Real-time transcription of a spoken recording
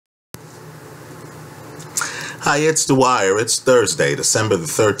Hi, it's Dwyer. It's Thursday, December the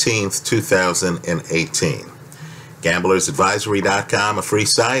 13th, 2018. GamblersAdvisory.com, a free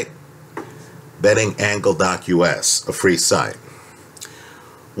site. BettingAngle.us, a free site.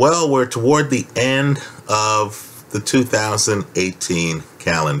 Well, we're toward the end of the 2018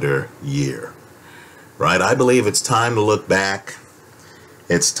 calendar year, right? I believe it's time to look back.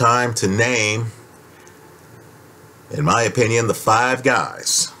 It's time to name, in my opinion, the 5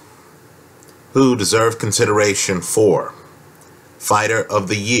 guys who deserve consideration for Fighter of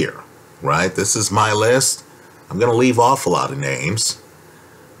the Year, right? This is my list. I'm going to leave off a lot of names,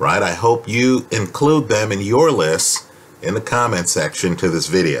 right? I hope you include them in your list in the comment section to this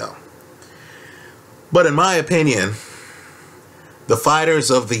video. But in my opinion, the Fighters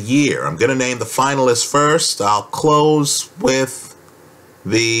of the Year, I'm going to name the finalists first. I'll close with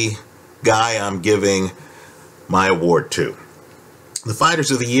the guy I'm giving my award to. The Fighters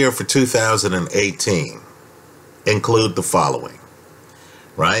of the Year for 2018 include the following,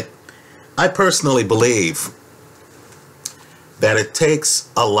 right? I personally believe that it takes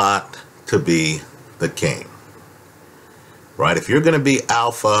a lot to be the king, right? If you're going to be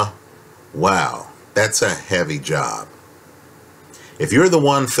alpha, wow, that's a heavy job. If you're the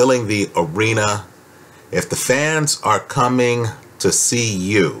one filling the arena, if the fans are coming to see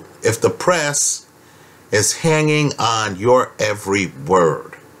you, if the press is hanging on your every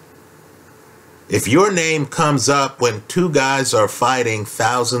word, if your name comes up when 2 guys are fighting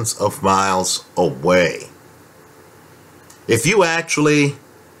thousands of miles away, if you actually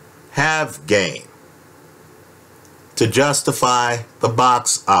have game to justify the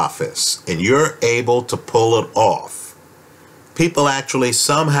box office and you're able to pull it off, people actually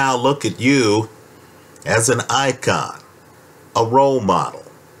somehow look at you as an icon, a role model.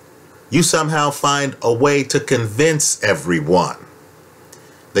 You somehow find a way to convince everyone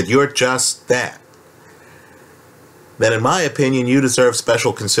that you're just that, then in my opinion, you deserve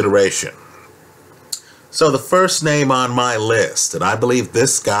special consideration. So the first name on my list, and I believe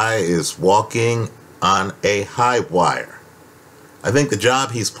this guy is walking on a high wire. I think the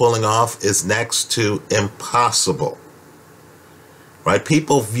job he's pulling off is next to impossible, right?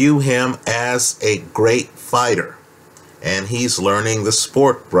 People view him as a great fighter, and he's learning the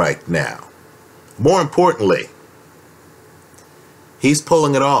sport right now. More importantly, he's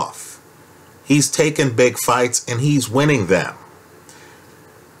pulling it off. He's taken big fights and he's winning them.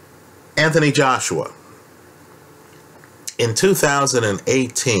 Anthony Joshua. In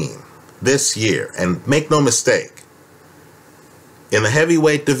 2018, this year, and make no mistake, in the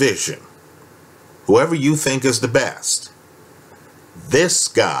heavyweight division, whoever you think is the best, this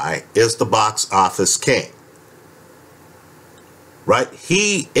guy is the box office king. Right?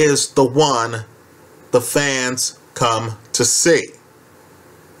 He is the one the fans come to see.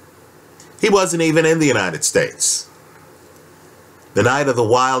 He wasn't even in the United States the night of the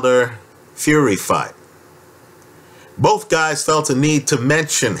Wilder-Fury fight. Both guys felt a need to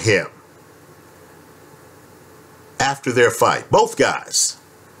mention him after their fight. Both guys.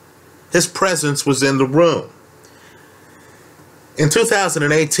 His presence was in the room. In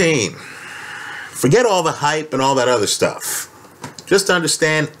 2018, forget all the hype and all that other stuff. Just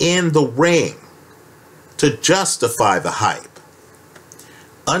understand, in the ring, to justify the hype,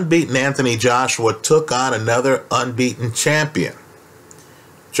 unbeaten Anthony Joshua took on another unbeaten champion,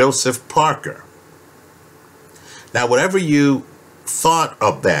 Joseph Parker. Now, whatever you thought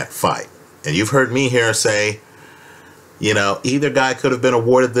of that fight, and you've heard me here say, you know, either guy could have been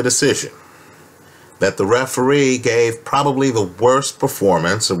awarded the decision, that the referee gave probably the worst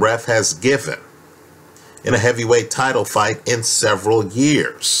performance a ref has given in a heavyweight title fight in several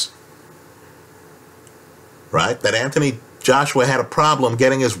years, right? That Anthony Joshua had a problem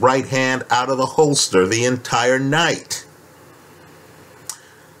getting his right hand out of the holster the entire night.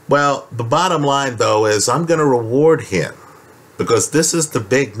 Well, the bottom line, though, is I'm going to reward him because this is the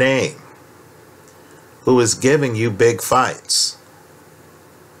big name who is giving you big fights.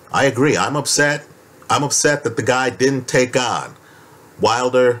 I agree. I'm upset. I'm upset that the guy didn't take on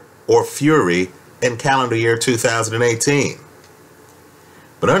Wilder or Fury in calendar year 2018.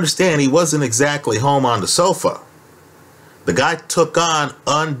 But understand, he wasn't exactly home on the sofa. The guy took on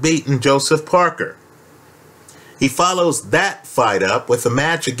unbeaten Joseph Parker. He follows that fight up with a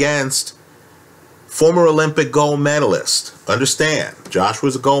match against former Olympic gold medalist. Understand, Josh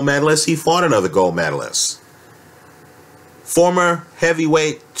was a gold medalist. He fought another gold medalist. Former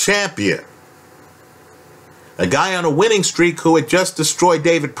heavyweight champion. A guy on a winning streak who had just destroyed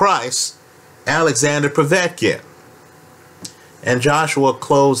David Price, Alexander Povetkin. And Joshua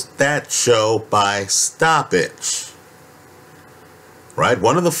closed that show by stoppage. right?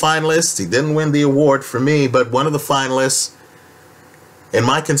 One of the finalists, he didn't win the award for me, but one of the finalists in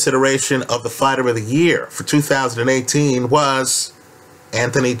my consideration of the Fighter of the Year for 2018 was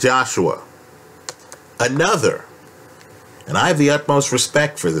Anthony Joshua. Another, and I have the utmost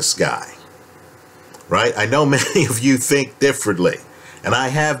respect for this guy, right? I know many of you think differently, and I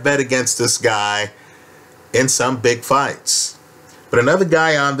have bet against this guy in some big fights. But another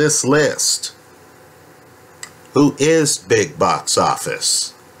guy on this list who is big box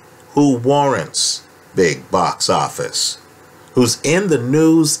office, who warrants big box office, who's in the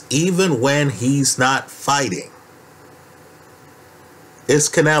news even when he's not fighting, is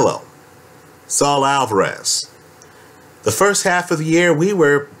Canelo, Saul Alvarez. The first half of the year, we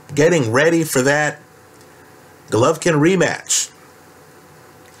were getting ready for that Golovkin rematch.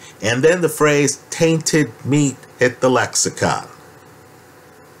 And then the phrase tainted meat hit the lexicon.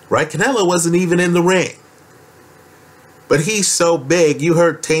 Right? Canelo wasn't even in the ring. But he's so big, you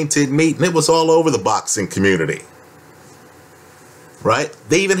heard tainted meat, and it was all over the boxing community. Right?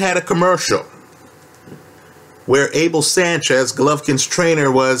 They even had a commercial where Abel Sanchez, Golovkin's trainer,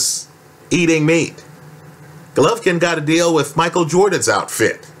 was eating meat. Golovkin got a deal with Michael Jordan's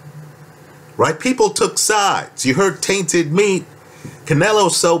outfit. Right? People took sides. You heard tainted meat.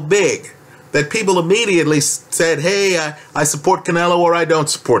 Canelo's so big that people immediately said, hey, I support Canelo or I don't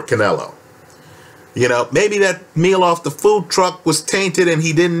support Canelo. You know, maybe that meal off the food truck was tainted and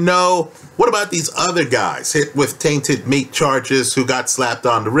he didn't know. What about these other guys hit with tainted meat charges who got slapped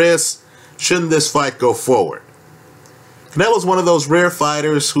on the wrist? Shouldn't this fight go forward? Canelo's one of those rare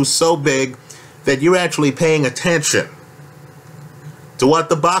fighters who's so big that you're actually paying attention to what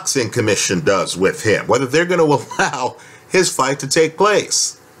the boxing commission does with him, whether they're going to allow his fight to take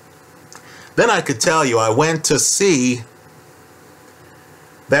place. Then I could tell you, I went to see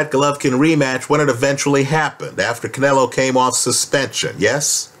that Golovkin rematch when it eventually happened, after Canelo came off suspension.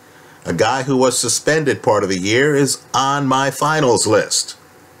 Yes, a guy who was suspended part of the year is on my finals list.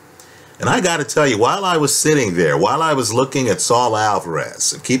 And I got to tell you, while I was sitting there, while I was looking at Saul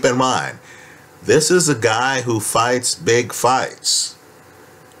Alvarez, and keep in mind, this is a guy who fights big fights,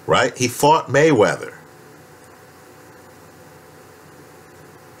 right? He fought Mayweather.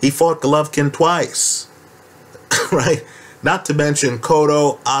 He fought Golovkin twice, right? Not to mention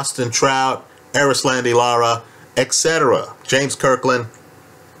Cotto, Austin Trout, Erislandy Lara, etc. James Kirkland.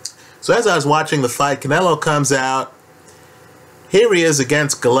 So as I was watching the fight, Canelo comes out. Here he is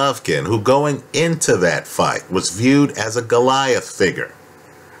against Golovkin, who going into that fight was viewed as a Goliath figure.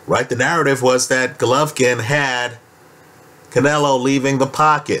 Right? The narrative was that Golovkin had Canelo leaving the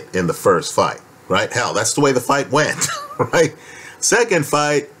pocket in the first fight. Right? Hell, that's the way the fight went. Right? Second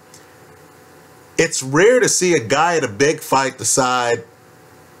fight, it's rare to see a guy at a big fight decide,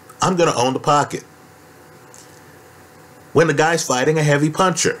 I'm going to own the pocket, when the guy's fighting a heavy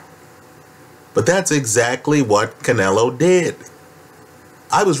puncher. But that's exactly what Canelo did.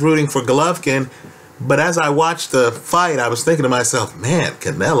 I was rooting for Golovkin, but as I watched the fight, I was thinking to myself, man,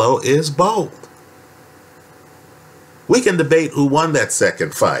 Canelo is bold. We can debate who won that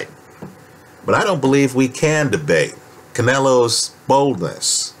second fight, but I don't believe we can debate Canelo's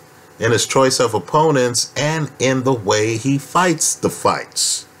boldness in his choice of opponents and in the way he fights the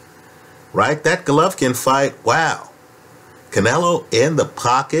fights. Right? That Golovkin fight, wow. Canelo in the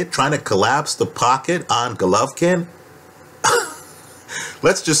pocket, trying to collapse the pocket on Golovkin.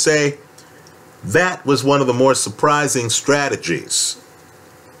 Let's just say that was one of the more surprising strategies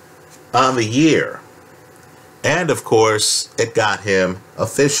on the year. And of course, it got him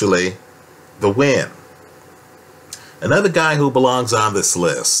officially the win. Another guy who belongs on this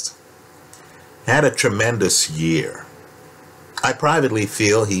list had a tremendous year. I privately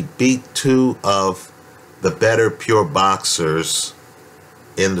feel he beat two of the better pure boxers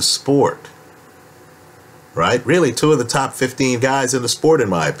in the sport. Right? Really, two of the top 15 guys in the sport, in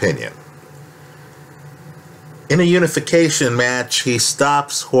my opinion. In a unification match, he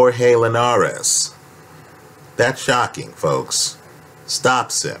stops Jorge Linares. That's shocking, folks.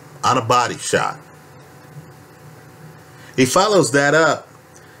 Stops him on a body shot. He follows that up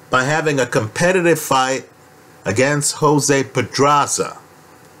by having a competitive fight against Jose Pedraza.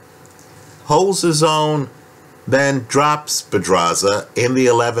 Holds his own, then drops Pedraza in the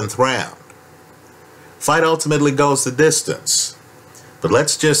 11th round. Fight ultimately goes the distance. But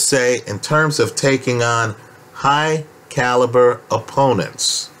let's just say, in terms of taking on high caliber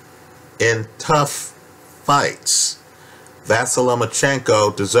opponents in tough fights, Vasyl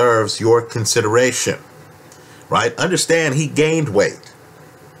Lomachenko deserves your consideration. Right? Understand he gained weight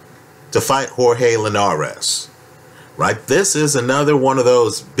to fight Jorge Linares. Right? This is another one of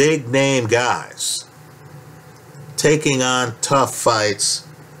those big name guys taking on tough fights,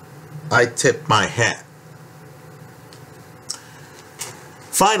 I tip my hat.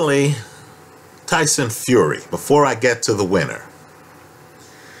 Finally, Tyson Fury, before I get to the winner.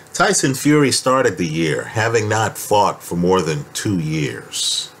 Tyson Fury started the year having not fought for more than 2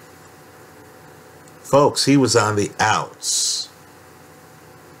 years. Folks, he was on the outs.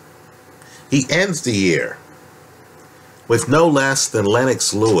 He ends the year with no less than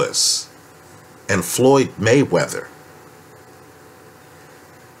Lennox Lewis and Floyd Mayweather,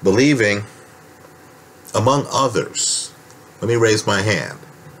 believing, among others, let me raise my hand,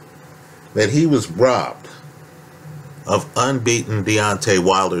 that he was robbed of unbeaten Deontay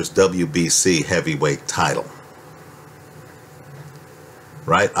Wilder's WBC heavyweight title.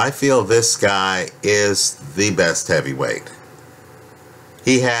 Right? I feel this guy is the best heavyweight.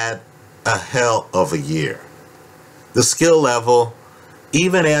 He had a hell of a year. The skill level,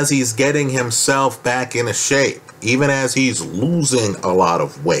 even as he's getting himself back into shape, even as he's losing a lot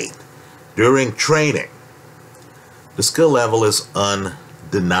of weight during training, the skill level is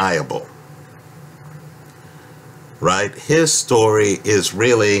undeniable. Right? His story is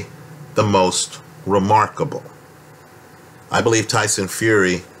really the most remarkable. I believe Tyson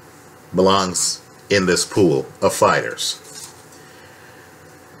Fury belongs in this pool of fighters.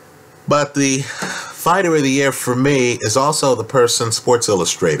 But the fighter of the year for me is also the person Sports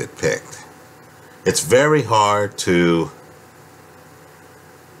Illustrated picked. It's very hard to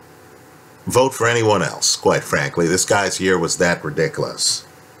vote for anyone else, quite frankly. This guy's year was that ridiculous.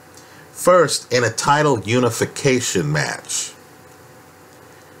 First, in a title unification match,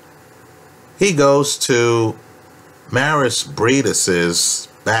 he goes to Maris Briedis's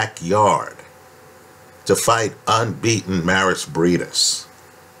backyard to fight unbeaten Maris Briedis.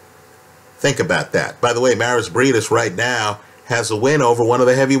 Think about that. By the way, Maris Briedis right now has a win over one of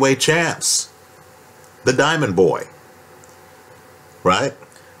the heavyweight champs, the Diamond Boy. Right?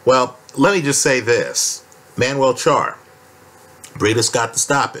 Well, let me just say this. Manuel Char. Briedis got the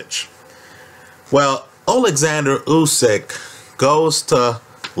stoppage. Well, Alexander Usyk goes to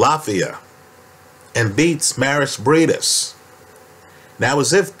Latvia and beats Maris Briedis. Now,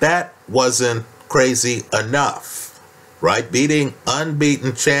 as if that wasn't crazy enough, right? Beating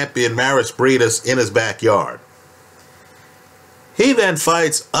unbeaten champion Maris Briedis in his backyard. He then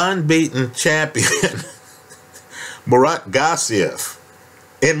fights unbeaten champion Murat Gassiev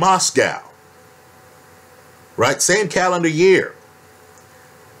in Moscow. Right? Same calendar year.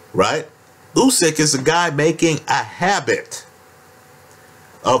 Right? Usyk is a guy making a habit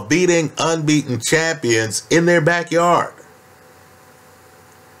of beating unbeaten champions in their backyard.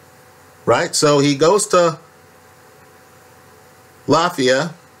 Right? So he goes to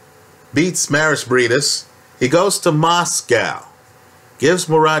Latvia, beats Maris Briedis. He goes to Moscow, gives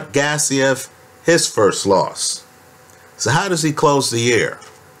Murat Gassiev his first loss. So how does he close the year?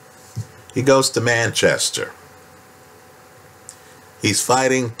 He goes to Manchester. He's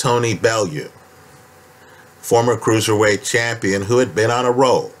fighting Tony Bellew, former cruiserweight champion who had been on a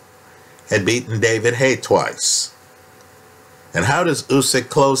roll, had beaten David Haye twice. And how does Usyk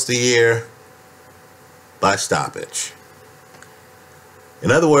close the year? By stoppage.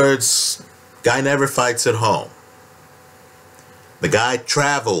 In other words, guy never fights at home. The guy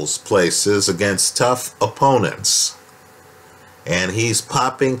travels places against tough opponents. And he's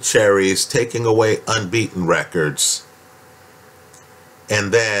popping cherries, taking away unbeaten records,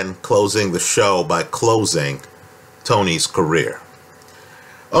 and then closing the show by closing Tony's career.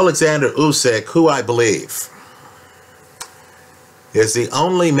 Alexander Usyk, who I believe is the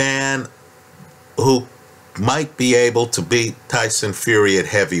only man who might be able to beat Tyson Fury at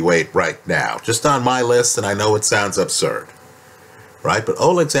heavyweight right now. Just on my list, and I know it sounds absurd, right? But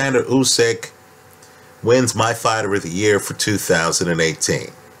Alexander Usyk wins my fighter of the year for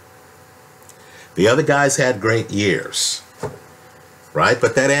 2018. The other guys had great years, right?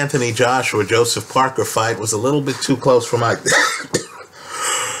 But that Anthony Joshua, Joseph Parker fight was a little bit too close for my...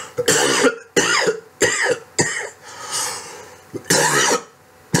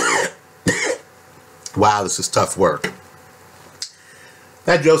 Wow, this is tough work.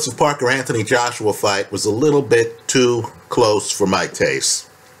 That Joseph Parker, Anthony Joshua fight was a little bit too close for my taste.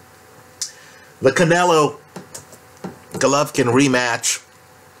 The Canelo Golovkin rematch,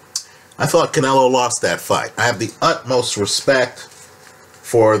 I thought Canelo lost that fight. I have the utmost respect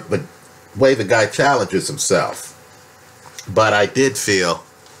for the way the guy challenges himself. But I did feel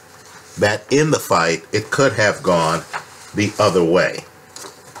that in the fight, it could have gone the other way.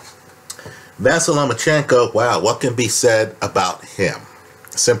 Vasyl Lomachenko, wow, what can be said about him?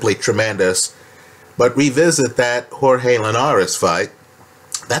 Simply tremendous. But revisit that Jorge Linares fight.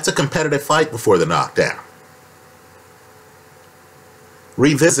 That's a competitive fight before the knockdown.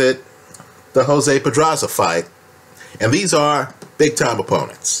 revisit the Jose Pedraza fight. And these are big-time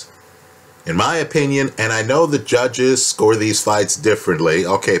opponents. In my opinion, and I know the judges score these fights differently,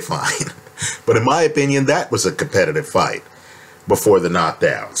 okay, fine. But in my opinion, that was a competitive fight before the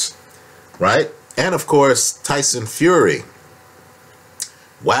knockdowns, right? And of course, Tyson Fury.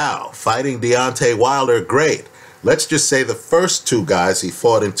 Wow, fighting Deontay Wilder, great. Let's just say the first two guys he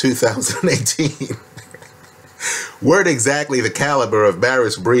fought in 2018 weren't exactly the caliber of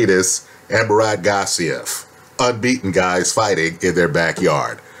Baris Briedis and Murat Gassiev, unbeaten guys fighting in their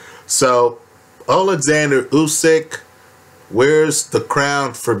backyard. So, Alexander Usyk, where's the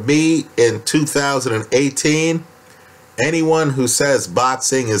crown for me in 2018? Anyone who says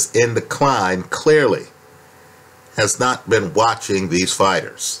boxing is in decline clearly has not been watching these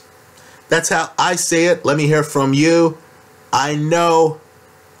fighters. That's how I see it. Let me hear from you. I know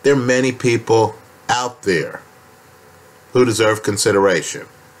there are many people out there who deserve consideration.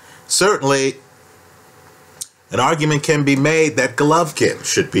 Certainly, an argument can be made that Golovkin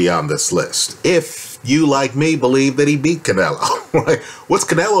should be on this list. If you, like me, believe that he beat Canelo. Right? What's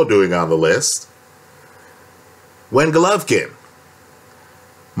Canelo doing on the list when Golovkin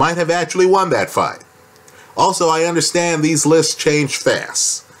might have actually won that fight? Also, I understand these lists change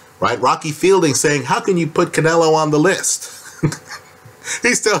fast. Right? Rocky Fielding saying, how can you put Canelo on the list?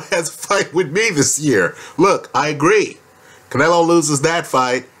 He still has a fight with me this year. Look, I agree. Canelo loses that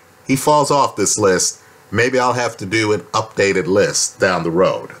fight, he falls off this list. Maybe I'll have to do an updated list down the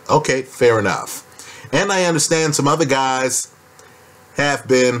road. Okay, fair enough. And I understand some other guys have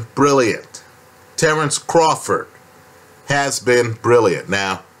been brilliant. Terrence Crawford has been brilliant.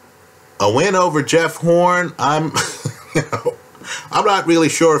 Now, a win over Jeff Horn, I'm not really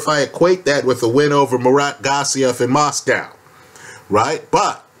sure if I equate that with a win over Murat Gassiev in Moscow, right?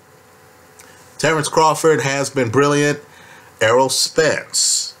 But Terrence Crawford has been brilliant. Errol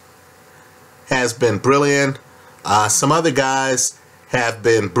Spence has been brilliant. Some other guys have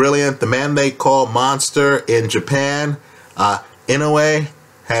been brilliant. The man they call Monster in Japan, Inoue,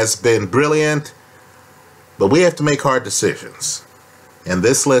 has been brilliant. But we have to make hard decisions. And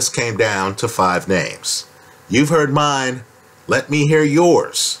this list came down to 5 names. You've heard mine. Let me hear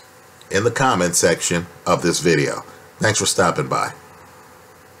yours in the comment section of this video. Thanks for stopping by.